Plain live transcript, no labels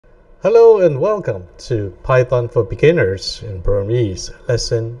Hello and welcome to Python for Beginners in Burmese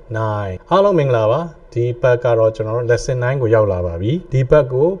Lesson 9 အားလုံးမင်္ဂလာပါဒီဘက်ကတော့ကျွန်တော်တို့ Lesson 9ကိုရောက်လာပါပြီဒီဘက်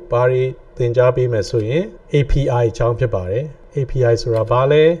ကိုဘာတွေသင်ကြားပေးမယ်ဆိုရင် API အကြောင်းဖြစ်ပါတယ် API ဆိုတာဘာ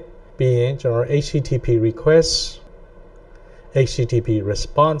လဲပြီးရင်ကျွန်တော်တို့ HTTP request HTTP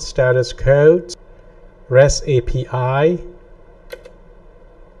response status code REST API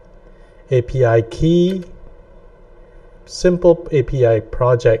API key simple API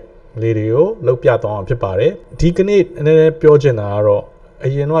projectလေးတွေကိုလုပ်ပြသွားအောင်ဖြစ်ပါတယ်ဒီကနေ့နည်းနည်းပြောချင်တာကတော့အ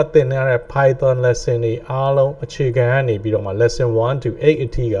ရင်ကသင်ရတဲ့ Python lesson တွေအားလုံးအခြေခံကနေပြီးတော့မှ lesson 1 to 8 အ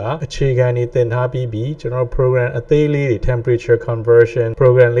ထိကအခြေခံတွေသင်ထားပြီးပြီကျွန်တော် program အသေးလေးတွေ temperature conversion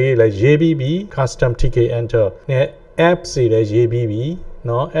program လေးတွေလည်းရေးပြီးပြီ custom tk enter နဲ့ app တွေလည်းရေးပြီးပြီ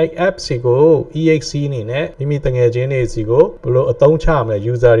နော်အဲ့ app ကို exe အနေနဲ့မိမိတငယ်ချင်းတွေစီကိုဘယ်လိုအသုံးချမလဲ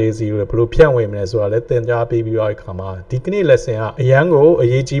user တွေစီကိုဘယ်လိုဖြန့်ဝေမလဲဆိုတာလည်းသင်ကြားပေးပြီးတော့အခါမှာဒီကနေ့ lesson ကအရန်ကိုအ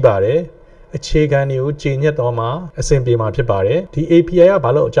ရေးကြီးပါတယ်အခြေခံတွေကိုကျင့်ညက်တော့မှအဆင်ပြေမှာဖြစ်ပါတယ်ဒီ API ကဘာ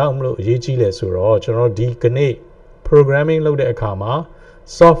လို့အကြောင်းမလို့အရေးကြီးလဲဆိုတော့ကျွန်တော်ဒီကနေ့ programming လုပ်တဲ့အခါမှာ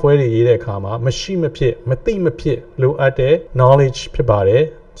software တွေရေးတဲ့အခါမှာမရှိမဖြစ်မသိမဖြစ်လိုအပ်တဲ့ knowledge ဖြစ်ပါတယ်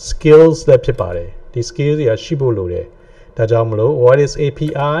skills လည်းဖြစ်ပါတယ်ဒီ skills တွေကရှိဖို့လိုတယ်ဒါကြောင့်မလို့ what is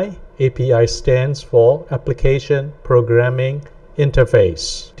API API stands for application programming interface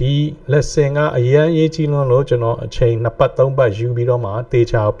ဒီ lesson ကအရင်အရေးကြီးလို့ကျွန်တော်အချိန်2ပတ်3ပတ်ယူပြီးတော့မှတေ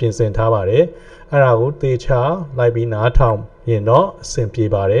ချာပြင်ဆင်ထားပါတယ်အဲ့ဒါကိုတေချာလိုက်ပြီးနားထောင်ရင်တော့အဆင်ပြေ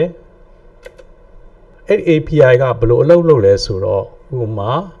ပါတယ်အဲ့ API ကဘယ်လိုအလုပ်လုပ်လဲဆိုတော့ဥပ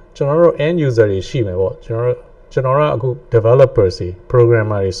မာကျွန်တော်တို့ end user တွေရှိမယ်ပေါ့ကျွန်တော်တို့အခု developers တွေ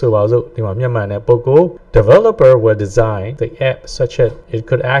programmer တွေဆိုပါစို့ဒီမှာမျက်မှန်တဲ့ပုံကို developer will design the app such that it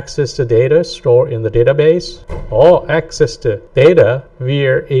could access the data stored in the database or access the data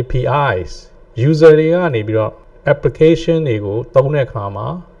via APIs user တွေကနေပြီးတော့ application တွေကိုသုံးတဲ့အခါမှာ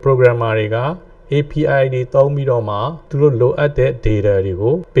programmer တွေက API တွေသုံးပြီးတော့မှသူတို့လိုအပ်တဲ့ data တွေ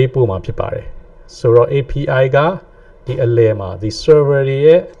ကိုပေးပို့မှာဖြစ်ပါတယ်ဆိုတော့ API ကဒီအလယ်မှာဒီ server တွေ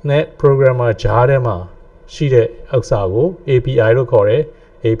ရဲ့ net programmer ကြားထဲမှာရှိတဲ့ဥစ္စာကို API လို့ခေါ်တယ်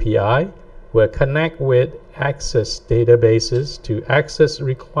API will connect with access databases to access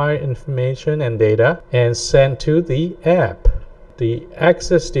required information and data and send to the app the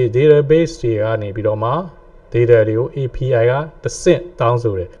access တွေ database တွေကနေပြီးတော့မှ data တွေကို API ကတစ်ဆင့်တောင်း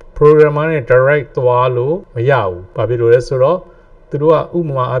ဆိုတယ် programmer နဲ့ direct သွားလို့မရဘူးဘာဖြစ်လို့လဲဆိုတော့သူတို့ကဥပ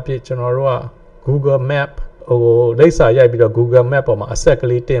မာအဖြစ်ကျွန်တော်တို့က Google Mapလိပ်စာရိုက်ပြီးတော့ Google Map ပေါ်မှာအဆက်က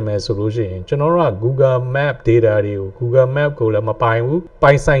လေးတင်မယ်ဆိုလို့ရှိရင်ကျွန်တော်တို့က Google Map data တွေကို Google Map ကိုလည်းမပိုင်ဘူး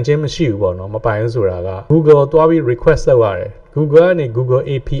ပိုင်ဆိုင်ခြင်းမရှိဘူးပေါ့နော်မပိုင်ဘူးဆိုတာက Google သွားပြီး request လုပ်ရတယ် Google ကနေ Google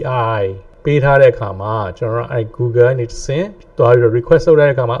API ပေးထားတဲ့အခါမှာကျွန်တော်တို့အဲ့ Google ကနေတစ်ဆင့်သွားပြီးတော့ request လုပ်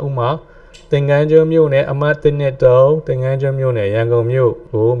တဲ့အခါမှာဥပမာသင်္ကန်းကျွန်းမြို့နယ်အမှတ်1နဲ့3သင်္ကန်းကျွန်းမြို့နယ်ရန်ကုန်မြို့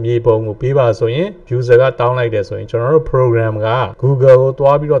ကိုမြေပုံကိုပေးပါဆိုရင် user ကတောင်းလိုက်တယ်ဆိုရင်ကျွန်တော်တို့ program က Google ကို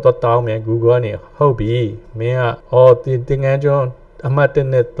တွားပြီးတော့တောင်းမယ် Google ကနေဟုတ်ပြီမင်းကသင်္ကန်းကျွန်းအမှတ်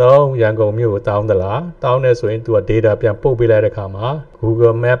1နဲ့3ရန်ကုန်မြို့ကိုတောင်းသလားတောင်းတယ်ဆိုရင် तू က data ပြန်ပို့ပေးလိုက်တဲ့အခါမှာ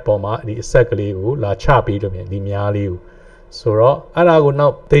Google Map ပေါ်မှာဒီအဆက်ကလေးကိုလာချပေးလို့မြန်ဒီများလေးကိုဆိုတော့အဲ့ဒါကိုနော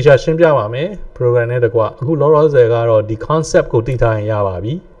က် data ရှင်းပြပါမယ် program နဲ့တကွအခုလောလောဆယ်ကတော့ဒီ concept ကိုသိထားရင်ရပါ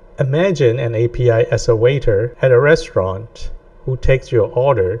ပြီImagine an API as a waiter at a restaurant who takes your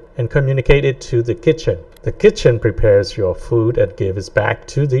order and communicates it to the kitchen. The kitchen prepares your food and gives it back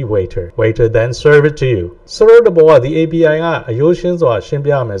to the waiter. Waiter then serves it to you. So the API ကအယိုးရှင်းစွာရှင်း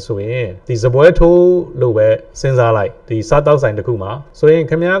ပြမယ်ဆိုရင်ဒီစပွဲထိုးလို့ပဲစဉ်းစားလိုက်ဒီစားတောက်ဆိုင်တစ်ခုမှာဆိုရင်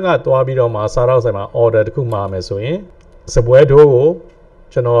ခင်ဗျားကသွားပြီးတော့မှစားတောက်ဆိုင်မှာ order တစ်ခုမှာမယ်ဆိုရင်စပွဲထိုးကို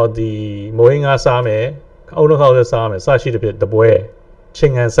ကျွန်တော်ဒီမိုးဟင်းငါစားမယ်အုံနှောက်ဆက်စားမယ်စရှိတဲ့ဖြစ်တပွဲချ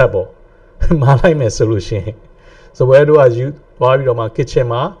င်းကန်ဆက်ပေါ့မားလိုက်မယ်ဆိုလို့ရှိရင်စပွဲတို့ကယူသွားပြီးတော့မှ kitchen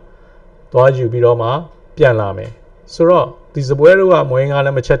မှာသွားယူပြီးတော့မှပြန်လာမယ်ဆိုတော့ဒီစပွဲတို့ကမွေးငါလ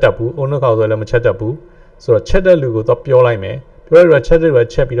ည်းမချက်တတ်ဘူးအုံနှောက်ခေါက်ဆိုလည်းမချက်တတ်ဘူးဆိုတော့ချက်တဲ့လူကိုတော့ပြောလိုက်မယ်ပြောရတော့ချက်တဲ့လူက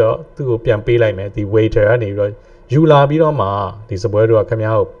ချက်ပြီးတော့သူ့ကိုပြန်ပေးလိုက်မယ်ဒီ waiter ကနေပြီးတော့ယူလာပြီးတော့မှဒီစပွဲတို့ကခင်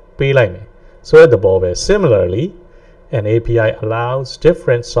ဗျားကိုပေးလိုက်မယ်ဆိုတော့ the ball ပဲ similarly an API allows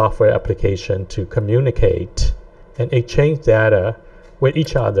different software application to communicate and exchange data with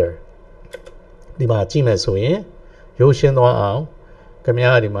each other ဒီမှာကြည့်မယ်ဆိုရင်ရိုးရှင်းသွားအောင်ခင်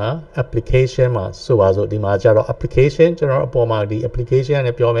ဗျားဒီမှာ application မှာဆိုပါစို့ဒီမှာကျတော့ application ကျွန်တော်အပေါ်မှာဒီ application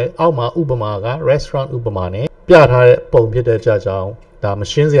နဲ့ပြောမယ်အောက်မှာဥပမာက restaurant ဥပမာနဲ့ပြထားတဲ့ပုံဖြစ်တဲ့ကြောင့်ဒါမ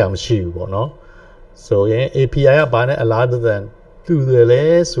ရှင်းစရာမရှိဘူးပေါ့နော်ဆိုရင် API ကဘာနဲ့အလားတူတူတယ်လဲ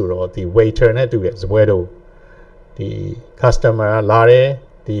ဆိုတော့ဒီ waiter နဲ့တူတယ်စပွဲတို့ဒီ customer လာတယ်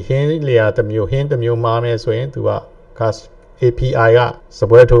ဒီဟင်းလျာတစ်မျိုးဟင်းတစ်မျိုးမှားမယ်ဆိုရင်သူက API ကစ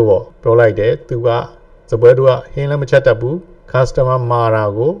ပွဲထိုးပေါ့ပြောလိုက်တယ်သူကစပွဲထိုးကဟင်းလည်းမချက်တတ်ဘူး customer မှာတာ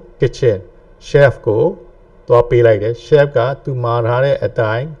ကို kitchen chef ကိုသွားပေးလိုက်တယ် chef ကသူမှာထားတဲ့အ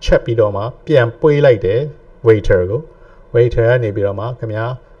တိုင်းချက်ပြီးတော့မှပြန်ပွေးလိုက်တယ် waiter ကို waiter ကနေပြီးတော့မှခင်ဗျာ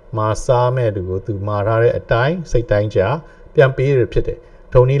မာစားမဲ့သူကိုသူမှာထားတဲ့အတိုင်းစိတ်တိုင်းကြပြန်ပေးရဖြစ်တယ်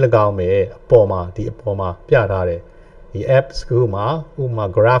ထုံနည်း၎င်းပဲအပေါ်မှာဒီအပေါ်မှာပြထားတယ်ဒီ apps ကိုမှာဥမာ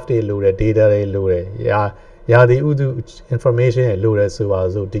graph တွေလိုတယ် data တွေလိုတယ်ရာသီဥတု information တွေလိုတယ်ဆိုပါ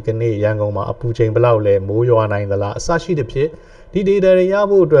စို့ဒီကနေ့ရန်ကုန်မှာအပူချိန်ဘယ်လောက်လဲမိုးရွာနိုင်သလားအစရှိတဲ့ဖြစ်ဒီ data တွေရ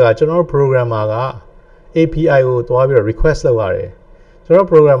ဖို့အတွက်ကကျွန်တော်တို့ programmer က API ကိုတွားပြီးတော့ request လုပ်ရတယ်ကျွန်တော်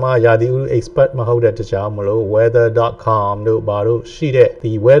programmer ရာသီဥတု expert မဟုတ်တဲ့တခြားမလို့ weather.com တို့ဘာလို့ရှိတဲ့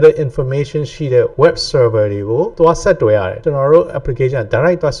ဒီ weather information ရှိတဲ့ web server တွေကိုတွားဆက်တွဲရတယ်ကျွန်တော်တို့ application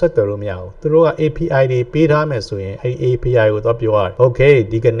direct တွားဆက်တွဲလို့မရဘူးသူတို့က API တွေပေးထားမယ်ဆိုရင်အဲဒီ API ကိုတွားပြောရတယ် okay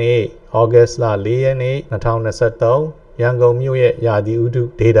ဒီကနေ့ August လ4ရက်နေ့2023ရန်ကုန်မြို့ရဲ့ရာသီဥတု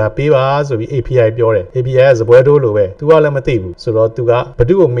data ပေးပါဆိုပြီး API ပြောတယ် API ကဇပွဲတိုးလိုပဲ तू ကလည်းမသိဘူးဆိုတော့ तू ကဘယ်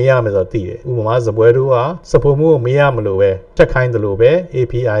သူ့ကိုမေးရမယ်ဆိုတော့သိတယ်ဥပမာဇပွဲတိုးကစပုံမှုကိုမေးရမလို့ပဲတက်ခိုင်းတယ်လို့ပဲ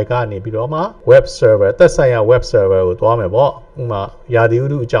API ကနေပြီးတော့မှ web server သက်ဆိုင်ရာ web server ကိုတွားမယ်ပေါ့ဥပမာရာသီဥ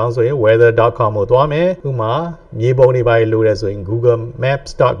တုအကြောင်းဆိုရင် weather.com ကိုတွားမယ်ဥပမာမြေပုံတွေပါလို့လဲဆိုရင် google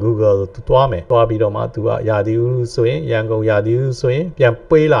maps.google ကိုတွားမယ်တွားပြီးတော့မှ तू ကရာသီဥတုဆိုရင်ရန်ကုန်ရာသီဥတုဆိုရင်ပြန်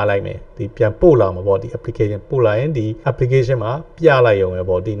ပေးလာလိုက်မယ်ဒီပြန်ပို့လာမှာပေါ့ဒီ application ပို့လာရင်ဒီ application မှာပြလိုက်ရုံပဲ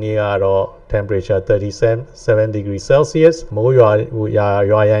ပေါ့ဒီနေ့ကတော့ temperature 37 degree Celsius မိုး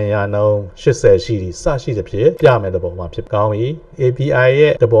ရွာရန်ရာနှုန်း80ရှိသည်စရှိသဖြင့်ပြမယ်တဲ့ပုံမှာဖြစ်ကောင်းပြီ API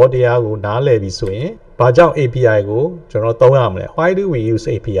ရဲ့သဘောတရားကိုနားလည်ပြီဆိုရင်ဘာကြောင့် API ကိုကျွန်တော်သုံးရမလဲ Why do we use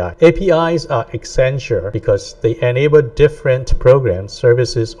API? APIs are essential because they enable different programs,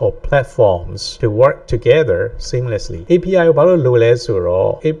 services or platforms to work together seamlessly. API ကိုဘာလို့လိုလဲဆို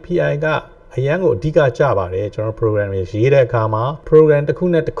တော့ API ကအရန်ကိုအဓိကကျပါတယ်ကျွန်တော် program တွေရေးတဲ့အခါမှာ program တစ်ခု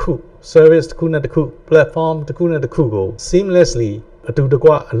နဲ့တစ်ခု service တစ်ခုနဲ့တစ်ခု platform တစ်ခုနဲ့တစ်ခုကို seamlessly အတူတကွ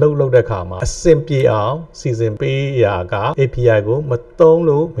အလုပ်လုပ်တဲ့အခါမှာအဆင်ပြေအောင်စီစဉ်ပေးရာက API ကိုမသုံး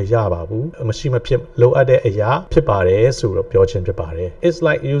လို့မရပါဘူးမရှိမဖြစ်လိုအပ်တဲ့အရာဖြစ်ပါတယ်ဆိုတော့ပြောခြင်းဖြစ်ပါတယ် It's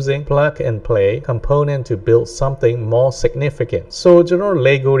like using plug and play component to build something more significant so ကျွန်တော်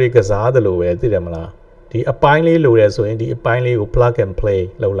Lego တွေကစားတယ်လို့ပဲသိတယ်မလားဒီအပိုင်းလေးလိုတယ်ဆိုရင်ဒီအပိုင်းလေးကို plug and play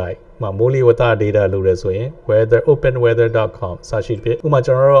လုပ်လိုက်မိုးလေဝသ data လိုတယ်ဆိုရင် openweather.com စရှိဖြစ်ဥပမာ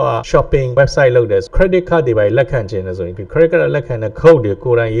ကျွန်တော်တို့က shopping website လုပ်တယ် credit card တွေပါလက်ခံခြင်းလဲဆိုရင်ဒီ credit card လက်ခံတဲ့ code တွေ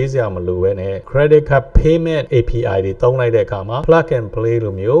ကိုယ်တိုင်ရေးစရာမလိုဘဲနဲ့ credit card payment API တွေသုံးလိုက်တဲ့အခါမှာ plug and play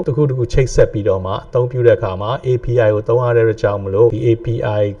လိုမျိုးတစ်ခုချိတ်ဆက်ပြီးတော့မှအသုံးပြုတဲ့အခါမှာ API ကိုသုံးရတဲ့အကြောင်းမလို့ဒီ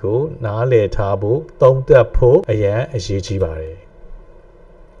API ကိုနားလည်ထားဖို့သုံးသပ်ဖို့အရေးကြီးပါတယ်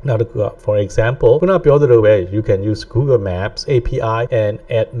Now, for example, you can use Google Maps API and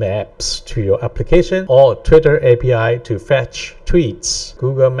add maps to your application or Twitter API to fetch tweets.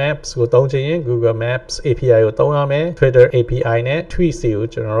 Google Maps Google Maps API Twitter API နဲ့ tweets ကို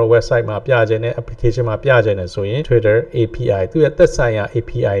ကျွန်တော်တို့ website မှာပြခြင်းနဲ့ application မှာပြခြင်းနဲ့ဆိုရင် Twitter API သူ့ရဲ့သက်ဆိုင်ရာ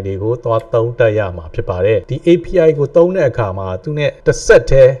API တွေကိုသွားသုံးတတ်ရမှာဖြစ်ပါတယ်ဒီ API ကိုသုံးတဲ့အခါမှာသူနဲ့တစ်ဆက်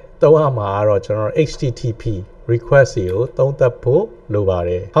တည်းသုံးရမှာကတော့ကျွန်တော် HTTP request ကိုသုံးသပ်ဖို့လိုပါတ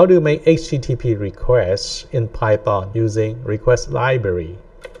ယ် How do you make HTTP requests in Python using request library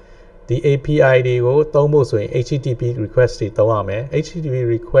ဒီ API တွေကိုသုံးဖို့ဆိုရင် HTTP request တွေသုံးရမယ် HTTP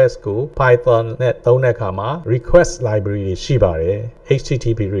request ကို Python နဲ့သုံးတဲ့အခါမှာ request library တွေရှိပါတယ်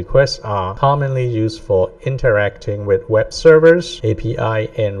HTTP requests are commonly used for interacting with web servers API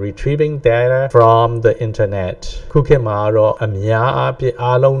and retrieving data from the internet ခုခေတ်မှာတော့အများအားဖြင့်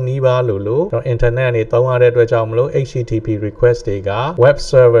အားလုံးနီးပါးလို့ internet နဲ့သုံးရတဲ့အတွက်ကြောင့်မလို့ HTTP request တွေက web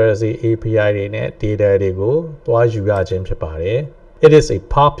servers တွေ API တွေနဲ့ data တွေကိုတွားယူရခြင်းဖြစ်ပါတယ်It is a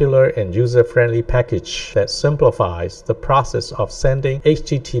popular and user-friendly package that simplifies the process of sending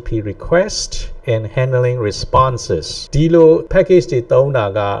HTTP requests and handling responses. ဒီလို package တွေသုံးတာ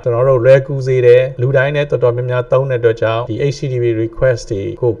ကကျွန်တော်တို့လွယ်ကူစေတယ်လူတိုင်းနဲ့တော်တော်များများသုံးတဲ့အတွက်ကြောင့်ဒီ HTTP request တွေ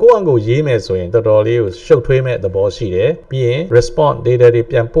ကိုကိုယ့်အကိုရေးမယ်ဆိုရင်တော်တော်လေးကိုရှုပ်ထွေးမဲ့သဘောရှိတယ်ပြီးရင် response data တွေ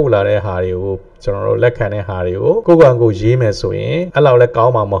ပြန်ပို့လာတဲ့ဟာတွေကိုကျွန်တော်တို့လက်ခံတဲ့ဟာတွေကိုကိုယ့်ကိုရေးမယ်ဆိုရင်အဲ့လောက်လည်းကော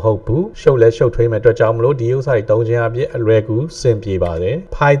င်းမှာမဟုတ်ဘူးရှုပ်ထွေးမဲ့အတွက်ကြောင့်မလို့ဒီဥစ္စာတွေသုံးခြင်းအပြင်အလွယ်ကူစင်ပြေပါတယ်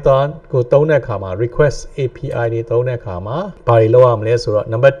Python ကိုသုံးတဲ့အခါမှာ request API တွေသုံးတဲ့အခါမှာဘာတွေလုပ်ရမလဲဆိုတော့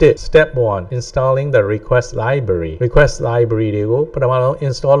number 1 step 1 installing the request library တွေကိုပထမဆုံး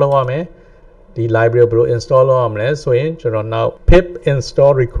install လုပ်ရမယ်ဒီ library ဘယ်လို install လုပ်ရမလဲဆိုရင်ကျွန်တော်နောက် pip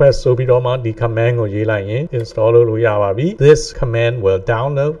install request ဆိုပြီးတော့မှဒီ command ကိုရေးလိုက်ရင် install လုပ်လို့ရပါပြီ This command will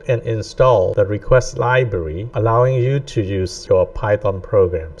download and install the request library allowing you to use your Python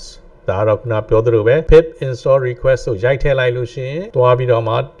programs ဒါတော့ခုနပြောသလိုပဲ pip install request ကိုရိုက်ထည့်လိုက်လို့ရှိရင်တွားပြီးတော့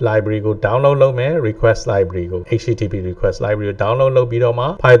မှ library ကို download လုပ်မယ် request library ကို http request library ကို download လုပ်ပြီးတော့မှ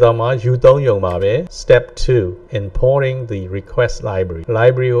Python မှာ U3 ရုံပါပဲ step 2 importing the request library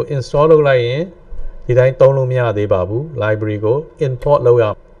ကို install လုပ်လိုက်ရင်ဒီတိုင်းသုံးလို့မရသေးပါဘူး library ကို import လုပ်ရ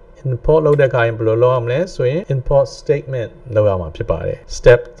import လုပ်တဲ့အခါရင်ဘယ်လိုလုပ်ရမလဲဆိုရင် import statement လုပ်ရမှာဖြစ်ပါတယ်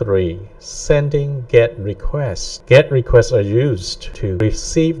step 3 sending get requests are used to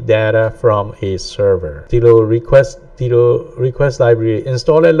receive data from a server ဒီလို request library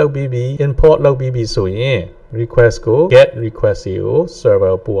install လုပ်ပြီး import လုပ်ပြီးဆိုရင် request ကို get request ကို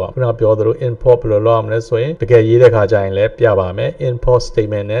server ပို့အောင်ခုနပြောသလို import ဘယ်လိုလုပ်ရမလဲဆိုရင်တကယ်ရေးတဲ့ခါကျရင်လည်းပြပါမယ် import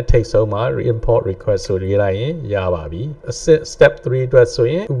statement နဲ့ထိတ်ဆုံးမှာ import request ဆိုရေးလိုက်ရင်ရပါပြီ step 3 အတွက်ဆို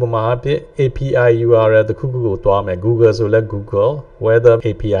ရင်ဥပမာအဖြစ် API URL တစ်ခုခုကိုတွားမယ် Google ဆိုလဲ Google weather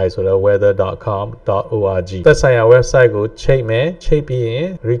API ဆိုလဲ weather.com.org သက်ဆိုင်ရာ website ကိုချိန်မယ်ချိန်ပြီးရင်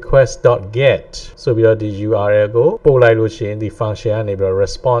request.get ဆိုပြီးတော့ဒီ URL ကိုပို့လိုက်လို့ရှိရင်ဒီ function ကနေပြီးတော့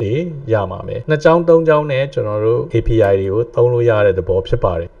response ရမှာမယ်နှစ်ကြောင်းသုံးကြောင်းနဲ့ကျွန်တော်တို့ API တွေကိုသုံးလို့ရတဲ့သဘောဖြစ်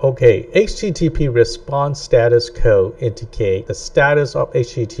ပါတယ် Okay HTTP response status code indicate the status of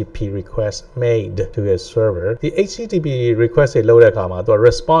HTTP request made to a server ဒီ HTTP request တွေလုပ်တဲ့အခါမှာသူက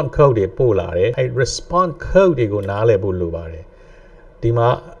response code တွေပို့လာတယ်အဲ response code တွေကိုနားလည်ဖို့လိုပါတယ်ဒီမှာ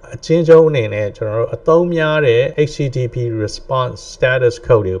အချင်းချင်းအနေနဲ့ကျွန်တော်တို့အသုံးများတဲ့ HTTP response status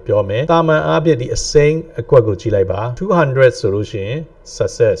code တွေကိုပြောမယ်တာမန်အားဖြင့်ဒီအစိမ်းအကွက်ကိုကြည့်လိုက်ပါ200ဆိုလို့ရှိရင်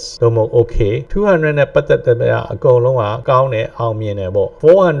success တော့မဟုတ် okay 200နဲ့ပတ်သက်တဲ့အကုန်လုံးကကောင်းတယ်အောင်မြင်တယ်ပေါ့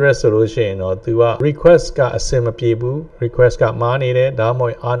400ဆိုလို့ရှိရင်တော့သူက request ကအဆင်မပြေဘူး request ကမှားနေတယ်ဒါမှမဟု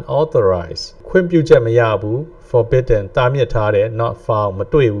တ် unauthorized ခွင့်ပြုချက်မရဘူးforbidden တားမြစ်ထားတယ် not found မ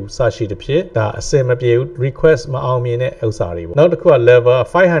တွေ့ဘူးစရှိသဖြင့်ဒါအစင်မပြေဘူး request မအောင်မြင်တဲ့ဥစ္စာတွေပေါ့နောက်တစ်ခုက level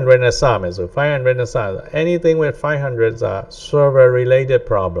 500နဲ့စမယ်ဆို500နဲ့စ anything with 500 is a server related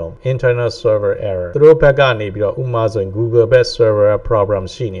problem internal server error သူတို့ဘက်ကနေပြီးတော့ဥပမာဆိုရင် Google ဘက် server problem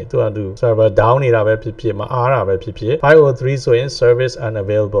ရှိနေသူကသူ server down နေတာပဲဖြစ်ဖြစ်မအားတာပဲဖြစ်ဖြစ်503ဆိုရင် service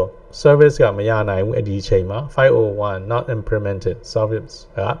unavailable service ကမရနိုင်ဘူးအဲ့ဒီအချိန်မှာ501 not implemented service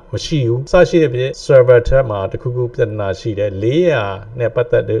ကမရှိဘူးစရှိတဲ့ဖြစ် server ထက်မှာတခုခုပြဿနာရှိတယ်400နဲ့ပတ်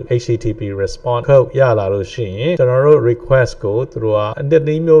သက်တဲ့ HTTP response code ရလာလို့ရှိရင်ကျွန်တော်တို့ request ကိုသူတို့ကအတန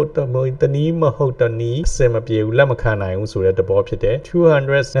ည်းမျိုးတနည်းမဟုတ်တနည်းအဆင်မပြေဘူးလက်မခံနိုင်ဘူးဆိုတဲ့သဘောဖြစ်တယ်200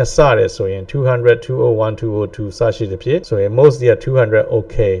နဲ့စတယ်ဆိုရင်200 201 202စရှိတဲ့ဖြစ်ဆိုရင် most က200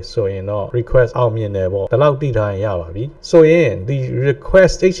 okay ဆိုရင်တော့ request အောင်မြင်တယ်ပေါ့ဒါလောက်သိထားရင်ရပါပြီဆိုရင်ဒီ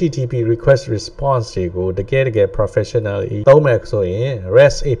request HTTP request response တွေကိုတကယ် professionally သုံးမယ်ဆိုရင်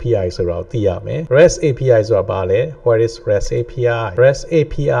REST API ဆိုတော့သိရမယ် REST API ဆိုတာဘာလဲ What is REST API REST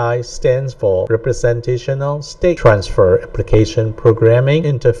API stands for Representational State Transfer Application Programming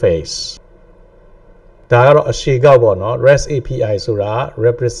Interface ဒါကတော့အရှိကောက်ပေါ့နော် REST API ဆိုတာ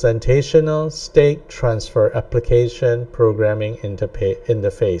Representational State Transfer Application Programming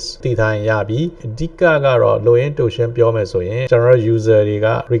Interface တည်ထားရင်ရပြီအဓိကကတော့လိုရင်းတူရှင်းပြောမယ်ဆိုရင်ကျွန်တော် user တွေက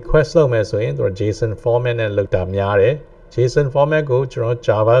request လုပ်မယ်ဆိုရင်သူ JSON format နဲ့လုပ်တာများတယ်JSON format ကိုကျွန်တော်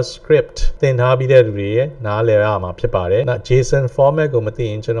JavaScript သင်ထားပြီးတဲ့လူတွေရဲ့နားလည်ရမှာဖြစ်ပါတယ်။နောက် JSON format ကိုမသိ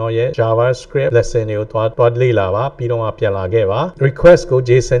ရင်ကျွန်တော်ရဲ့ JavaScript lesson တွေကိုတွားလေ့လာပါပြီးတော့မှပြန်လာခဲ့ပါ request ကို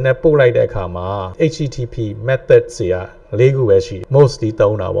JSON နဲ့ပို့လိုက်တဲ့အခါမှာ HTTP method တွေက၄ခုပဲရှိတယ် mostly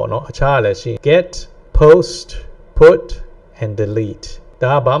သုံးတာပေါ့နော်အခြားကလည်းရှိ get post put and delete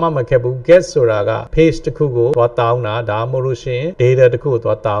ဒါဘာမှမခက်ဘူး get ဆိုတာက page တစ်ခုကိုသွားတောင်းတာဒါမှမဟုတ်လို့ရှိရင် data တစ်ခုကို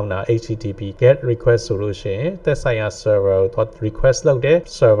သွားတောင်းတာ HTTP get request ဆိုလို့ရှိရင်သက်ဆိုင်ရာ server ကိုသွား request လုပ်တယ်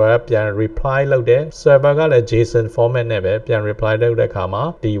server ပြန် reply လုပ်တယ် server ကလည်း JSON format နဲ့ပဲပြန် reply လုပ်တဲ့အခါမှာ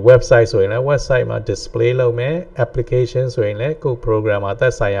ဒီ website ဆိုရင်လည်း website မှာ display လုပ်မယ် application ဆိုရင်လည်းကို program မှာသ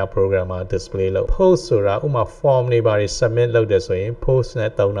က်ဆိုင်ရာ program မှာ display လုပ် post ဆိုတာဥပမာ form တွေပါ submit လုပ်တယ်ဆိုရင် post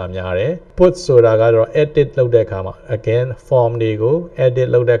နဲ့သုံးတာများတယ် put ဆိုတာကတော့ edit လုပ်တဲ့အခါမှာ again form တွေကို edit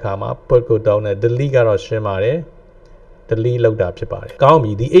လုပ်တဲ့အခါမှာ put ကိုတောင်းတယ် delete ကတော့ရှင်းပါတယ် delete လုပ်တာဖြစ်ပါတယ်ကောင်း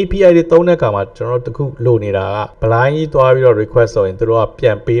ပြီဒီ API တွေသုံးတဲ့အခါမှာကျွန်တော်တို့တခုလိုနေတာက blind ကြီးသွားပြီးတော့ request ဆိုရင်သူတို့ကပြ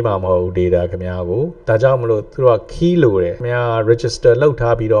န်ပေးမှာမဟုတ်ဘူး data ခင်ဗျားကိုဒါကြောင့်မလို့သူတို့က key လိုတယ်ခင်ဗျား register လုပ်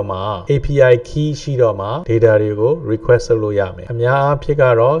ထားပြီးတော့မှ API key ရှိတော့မှ data တွေကို request လုပ်လို့ရမယ်အများအားဖြင့်က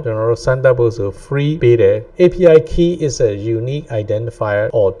တော့ကျွန်တော်တို့စမ်းသပ်ဖို့ဆို free ပေးတယ် API key is a unique identifier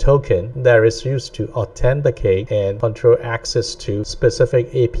or token that is used to authenticate and control access to specific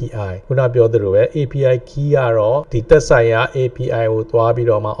API ခုနပြောသလိုပဲ API key ကတော့ဒီသက်ဆိုင် ဆိုင်ရာ API ကိုသွားပြီး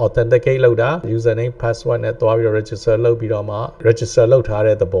တော့မှ authenticate လုပ်တာ username password နဲ့သွားပြီးတော့ register လုပ်ပြီးတော့မှ register လုပ်ထား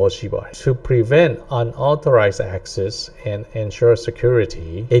တဲ့သဘောရှိပါတယ် to prevent unauthorized access and ensure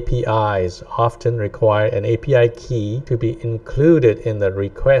security APIs often require an API key to be included in the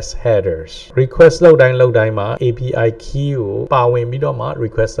request headers request လုပ်တိုင်းမှာ API key ကိုပါဝင်ပြီးတော့မှ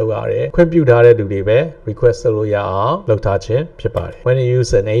request လုပ်ရတယ်ခွင့်ပြုထားတဲ့လူတွေပဲ request လုပ်လို့ရအောင်လုပ်ထားခြင်းဖြစ်ပါတယ် when you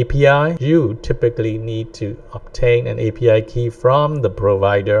use an API you typically need to obtain an API key from the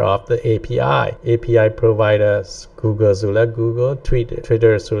provider of the API providers Google ဆိုလဲ Google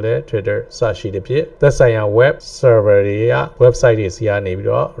Twitter ဆိုလဲ Twitter စရှိတဲ့ဖြစ်သက်ဆိုင်ရာ web server တွေက website တွေစီကနေပြီး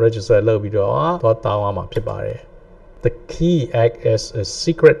တော့ register လုပ်ပြီးတော့တောင်းရမှာဖြစ်ပါတယ်The key acts as a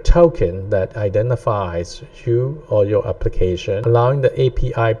secret token that identifies you or your application, allowing the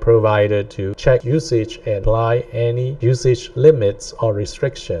API provider to check usage and apply any usage limits or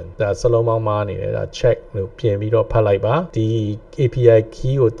restriction. ဒါစလုံးပေါင်းမှာနေတယ်ဒါ check လို့ပြင်ပြီးတော့ဖတ်လိုက်ပါဒီ API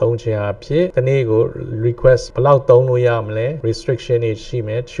key ကိုသုံးခြင်းအဖြစ်ဒီနေ့ကို request ဘယ်လောက်သုံးလို့ရမလဲ restriction တွေရှိမ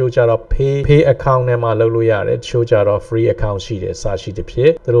ယ်တချို့ကြတော့ pay account နဲ့မှလုပ်လို့ရတယ်တချို့ကြတော့ free account ရှိတယ်စရှိတဲ့ဖြ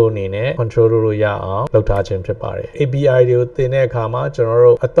စ်သူတို့အနေနဲ့ control လို့ရအောင်လုပ်ထားခြင်းဖြစ်ပါတယ်API တွေကိုသင်တဲ့အခါမှာကျွန်တော်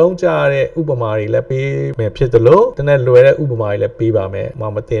တို့အသုံးကျတဲ့ဥပမာတွေလည်းပေးမယ်ဖြစ်တယ်လို့တနေ့လွယ်တဲ့ဥပမာတွေလည်းပေးပါမယ်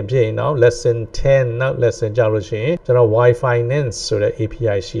မသင်ဖြစ်ရင်တော့ lesson 10 နောက် lesson ကြလို့ရှိရင်ကျွန်တော် finance ဆိုတဲ့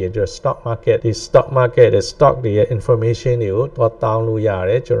API ရှိရတဲ့ stock market ဒီ stock market တဲ့ stock တွေရဲ့ information တွေကိုတော့တောင်းလို့ရ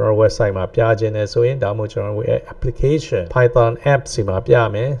တယ်ကျွန်တော် website မှာပြခြင်းနဲ့ဆိုရင်ဒါမှမဟုတ်ကျွန်တော်ရဲ့ application Python app စီမှာပြ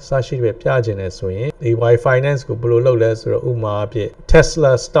မယ်စရှိတဲ့ပြခြင်းနဲ့ဆိုရင်ဒီ finance ကိုဘယ်လိုလုပ်လဲဆိုတော့ဥပမာအဖြစ်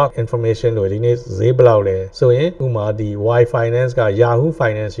Tesla stock information တွေဒီနေ့ဈေးဘယ်လောက်လဲဆိုရင်ဥပမာဒီ finance က Yahoo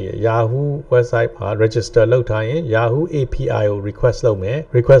Finance ရှိရ Yahoo website မှာ register လုပ်ထားရင် Yahoo API ကို request လုပ်မယ်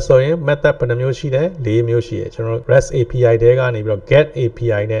request ဆိုရင် method ဘယ်နှမျိုးရှိလဲ၄မျိုးရှိရကျွန်တော် REST API တဲကနေပြီးတော့ get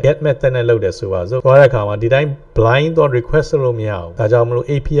API နဲ့ get method နဲ့လုပ်တယ်ဆိုပါစို့သွားတဲ့အခါမှာဒီတိုင်း blind တော့ request လုပ်လို့မရဘူးဒါကြောင့်မလို့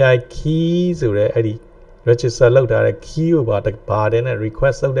API key ဆိုတဲ့အဲ့ဒီregister လုပ်ထားတဲ့ key ကိုပါတဲ့နဲ့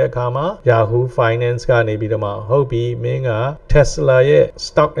request လုပ်တဲ့အခါမှာ Yahoo Finance ကနေပြီးတော့မှဟုတ်ပြီမင်းက Tesla ရဲ့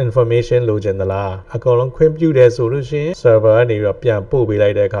stock information လိုချင်သလားအကုန်လုံးခွင့်ပြုတယ်ဆိုလို့ရှိရင် server ကနေပြီးတော့ပြန်ပို့ပေးလို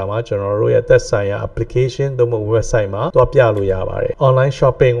က်တဲ့အခါမှာကျွန်တော်တို့ရဲ့သက်ဆိုင်ရာ application သို့မဟုတ် website မှာတွားပြလို့ရပါတယ် online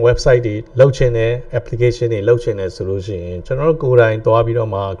shopping website တွေလုပ်ချင်တဲ့ application တွေလုပ်ချင်တယ်ဆိုလို့ရှိရင်ကျွန်တော်တို့ကိုယ်တိုင်တွားပြီး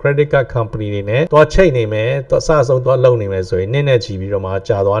တော့မှ credit card company တွေနဲ့တွားချိတ်နေမယ်တွားစဆုံးတွားလုပ်နေမယ်ဆိုရင်နည်းနဲ့ကြည့်ပြီးတော့မှ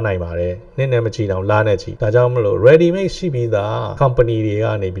ကြာသွားနိုင်ပါတယ်နည်းနဲ့မကြည့်တော့လားနဲ့ကြည့်ဒါကြောင့်မလို့ ready made ရှိပြီးသား company တွေက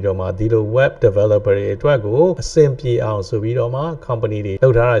နေပြီးတော့မှဒီလို web developer တွေအတွက်ကိုအဆင်ပြေအောင်ဆိုပြီးတော့မှ company တွေလု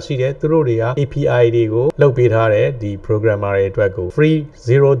ပ်ထားတာရှိတယ်သူတို့တွေက API တွေကိုလုပ်ပေးထားတယ်ဒီ programmer တွေအတွက်ကို free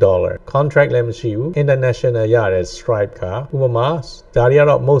 $0 contract လည်းမရှိဘူး international ရတယ် Stripe ကဥပမာဒါတွေက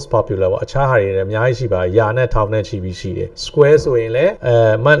တော့ most popular ပေါ့အခြားဟာတွေလည်းအများကြီးရှိပါရာနဲ့ထောင်နဲ့ချီပြီးရှိတယ် Square ဆိုရင်လည်း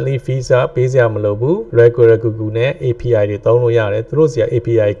monthly fees ကပေးစရာမလိုဘူး regular Google နဲ့ API တွေသုံးလို့ရတယ်သူတို့စီက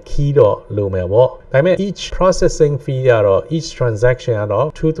API key တော့လိုမယ်ပေါ့ဒါပေမဲ့ each processing fee ကတော့ each transaction ကတော့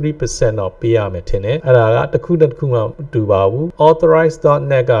 2-3% တော့ပေးရမယ်ထင်တယ်အဲ့ဒါကတစ်ခုတစ်ခုမှမတူပါဘူး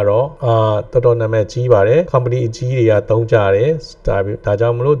authorized.net ကတော့တော်တော်နာမည်ကြီးပါတယ် company အကြီးတွေကသုံးကြတယ်ဒါကြော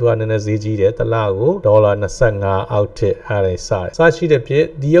င့်မလို့သူကနည်းနည်းဈေးကြီးတယ်တစ်လကို$25အောက်ထစ်အဲ့ဒါစရှိတဲ့ဖြစ်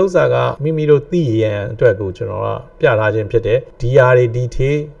ဒီဥစ္စာကမိမိတို့သိရန်အတွက်ကိုကျွန်တော်ကပြထားခြင်းဖြစ်တယ် DR တွေ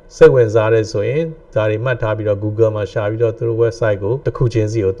detail စိတ်ဝင်စားတဲ့ဆိုရင်ဒါတွေမှတ်ထားပြီးတော့ Google မှာရှာပြီးတော့သူတို့ website ကိုတစ်ခုချင်း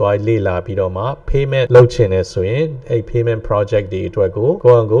စီကိုတွားလေ့လာပြီးတော့မှ payment လုပ်ချင်တယ်ဆိုရင်အဲ့ payment project တွေအတွက်ကို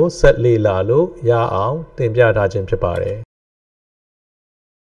ကိုယ့်အကို set လေ့လာလို့ရအောင်တင်ပြထားခြင်းဖြစ်ပါတယ်